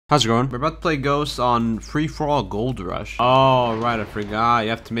How's it going? We're about to play Ghost on free-for-all Gold Rush. Oh, right, I forgot.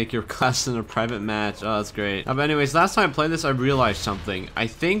 You have to make your class in a private match. Oh, that's great. But anyways, last time I played this, I realized something. I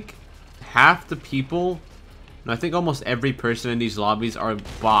think half the people, no, I think almost every person in these lobbies are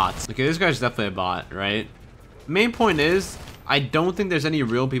bots. Okay, this guy's definitely a bot, right? Main point is, I don't think there's any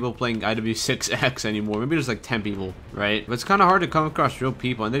real people playing IW6x anymore. Maybe there's like 10 people, right? But it's kind of hard to come across real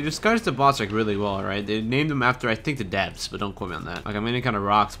people, and they disguise the bots like really well, right? They named them after, I think, the devs, but don't quote me on that. Like, I'm getting kind of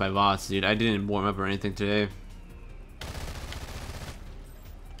rocked by bots, dude. I didn't warm up or anything today.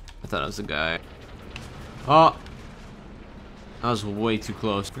 I thought it was a guy. Oh! That was way too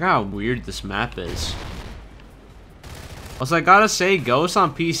close. I forgot how weird this map is. Also, I gotta say, Ghost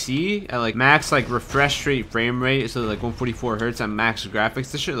on PC at like max like refresh rate frame rate, so like 144 hertz at max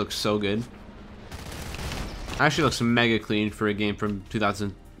graphics. This shit looks so good. Actually, looks mega clean for a game from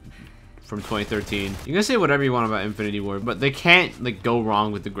 2013. You can say whatever you want about Infinity Ward, but they can't like go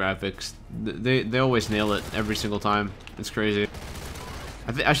wrong with the graphics. They always nail it every single time. It's crazy.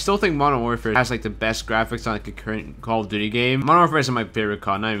 I still think Modern Warfare has like the best graphics on like a current Call of Duty game. Modern Warfare is my favorite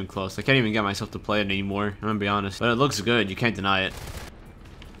COD, not even close. I can't even get myself to play it anymore, I'm gonna be honest. But it looks good, you can't deny it.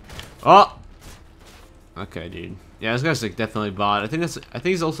 Oh! Okay, dude. Yeah, this guy's like definitely bot. I think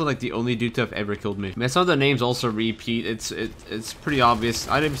he's also like the only dude to have ever killed me. I mean, some of the names also repeat. It's pretty obvious.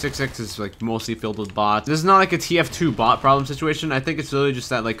 IW6x is like mostly filled with bots. This is not like a TF2 bot problem situation. I think it's really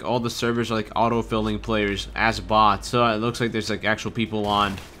just that like all the servers are like auto-filling players as bots. So it looks like there's like actual people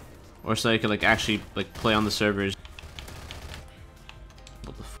on, or so you can like actually like play on the servers.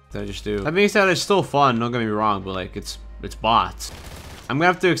 What the f did I just do? That being said, it's still fun. Don't get me wrong, but like it's bots. I'm gonna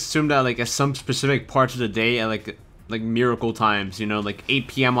have to assume that like at some specific parts of the day at like miracle times, you know, like 8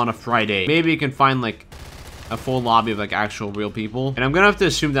 p.m. on a Friday, maybe you can find like a full lobby of like actual real people. And I'm gonna have to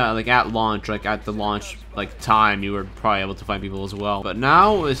assume that like at launch, like at the launch like time, you were probably able to find people as well. But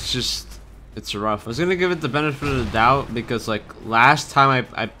now it's rough. I was gonna give it the benefit of the doubt because like last time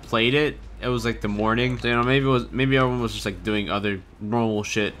I played it, it was like the morning, so, you know, maybe everyone was just like doing other normal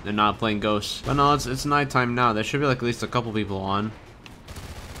shit and not playing Ghosts. But no, it's nighttime now. There should be like at least a couple people on.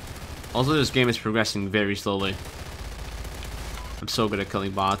 Also, this game is progressing very slowly. I'm so good at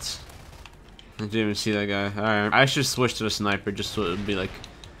killing bots. I didn't even see that guy. Alright. I should switch to the sniper just so it would be like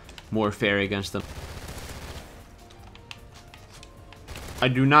more fair against them. I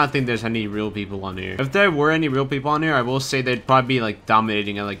do not think there's any real people on here. If there were any real people on here, I will say they'd probably be like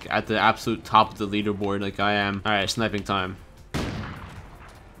dominating at like at the absolute top of the leaderboard like I am. Alright, sniping time.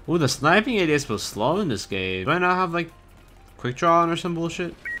 Ooh, the sniping ADS was slow in this game. Do I not have like quick draw on or some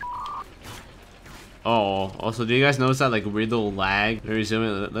bullshit? Oh, also, do you guys notice that like weird little lag? Let me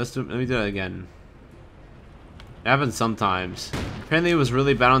do it again. It happens sometimes. Apparently, it was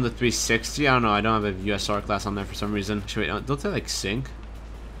really bad on the 360. I don't know. I don't have a USR class on there for some reason. Wait, don't they like sync?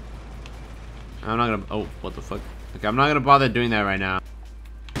 I'm not gonna. Oh, what the fuck? Okay, I'm not gonna bother doing that right now.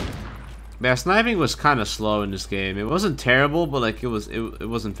 Yeah, sniping was kind of slow in this game. It wasn't terrible, but like it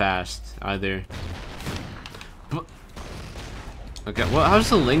wasn't fast either. But, okay, well, how does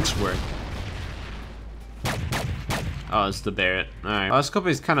the links work? Oh, it's the Barrett. Alright. Oh, this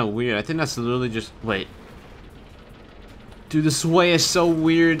company is kind of weird. I think that's literally just... Wait. Dude, the sway is so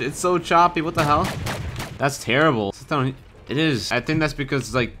weird. It's so choppy. What the hell? That's terrible. It is. I think that's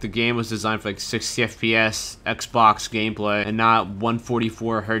because, like, the game was designed for, like, 60 FPS Xbox gameplay and not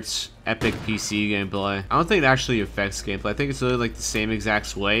 144 hertz epic PC gameplay. I don't think it actually affects gameplay. I think it's literally, like, the same exact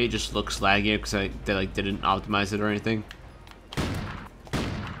sway. It just looks laggy because they, like, didn't optimize it or anything.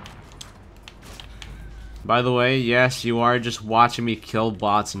 By the way, yes, you are just watching me kill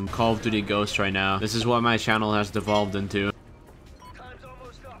bots in Call of Duty Ghost right now. This is what my channel has devolved into.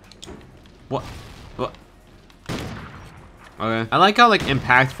 What? What? Okay. I like how like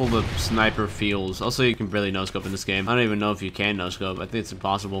impactful the sniper feels. Also, you can barely no-scope in this game. I don't even know if you can no-scope. I think it's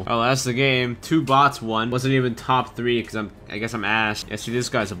impossible. Oh, that's the game. 2 bots won. Wasn't even top 3 because I guess I'm ass. Yeah, see, this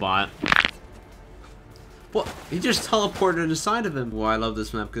guy's a bot. What? He just teleported inside of him. Well, I love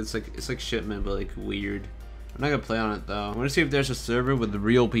this map because it's like shit, man, but like weird. I'm not gonna play on it though. I want to see if there's a server with the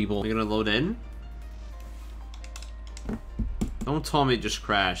real people. You're gonna load in? Don't tell me it just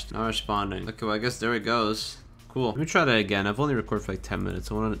crashed. Not responding. Okay, well, I guess there it goes. Cool. Let me try that again. I've only recorded for like 10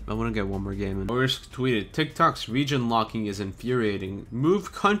 minutes. I wanna get one more game in. Or just tweeted, TikTok's region locking is infuriating.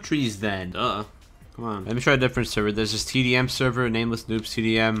 Move countries then. Duh. Come on. Let me try a different server. There's this TDM server, Nameless Noobs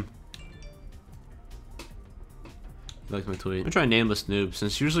TDM. Like my tweet. I'm gonna try Nameless Noob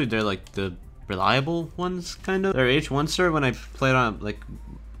since usually they're like the reliable ones, kind of. Their H1 server when I played on like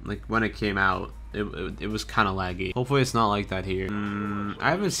when it came out, it was kind of laggy. Hopefully it's not like that here. I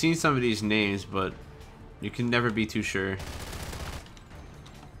haven't seen some of these names, but you can never be too sure.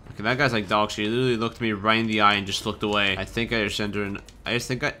 Okay, that guy's like dog shit. He literally looked me right in the eye and just looked away. I think I just entered. I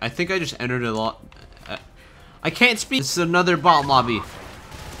think I just entered a lot. I can't speak. This is another bot lobby.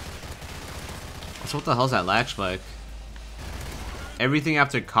 So what the hell's that lag spike? Everything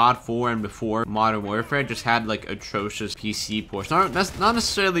after COD 4 and before Modern Warfare just had like atrocious PC ports. That's not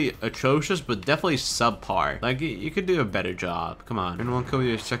necessarily atrocious, but definitely subpar. Like you could do a better job. Come on. Anyone kill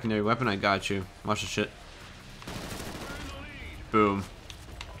your secondary weapon? I got you. Watch the shit. Boom.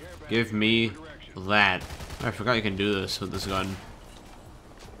 Give me that. I forgot you can do this with this gun.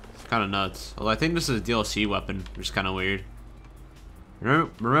 It's kind of nuts. Although I think this is a DLC weapon, which is kind of weird.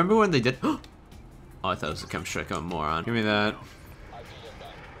 Remember when they did? Oh, I thought it was a chem strike. I'm a moron. Give me that.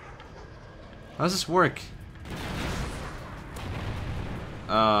 How does this work?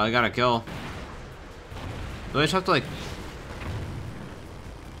 I got a kill. Do I just have to like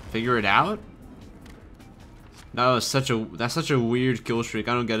figure it out? No, that's such a weird kill streak.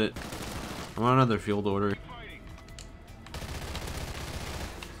 I don't get it. I want another field order.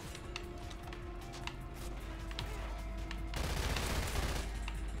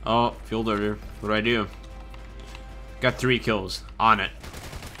 Oh, field order. What do I do? Got 3 kills on it.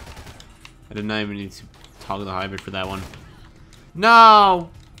 I did not even need to toggle the hybrid for that one. No!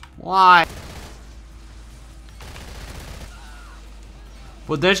 Why?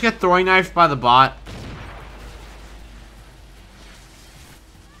 Well, did I just get throwing knifed by the bot?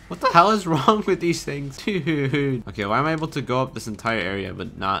 What the hell is wrong with these things? Dude. Okay, why am I able to go up this entire area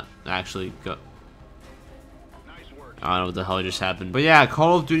but not actually go? I don't know what the hell just happened. But yeah,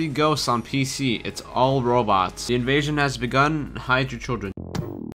 Call of Duty Ghosts on PC. It's all robots. The invasion has begun. Hide your children.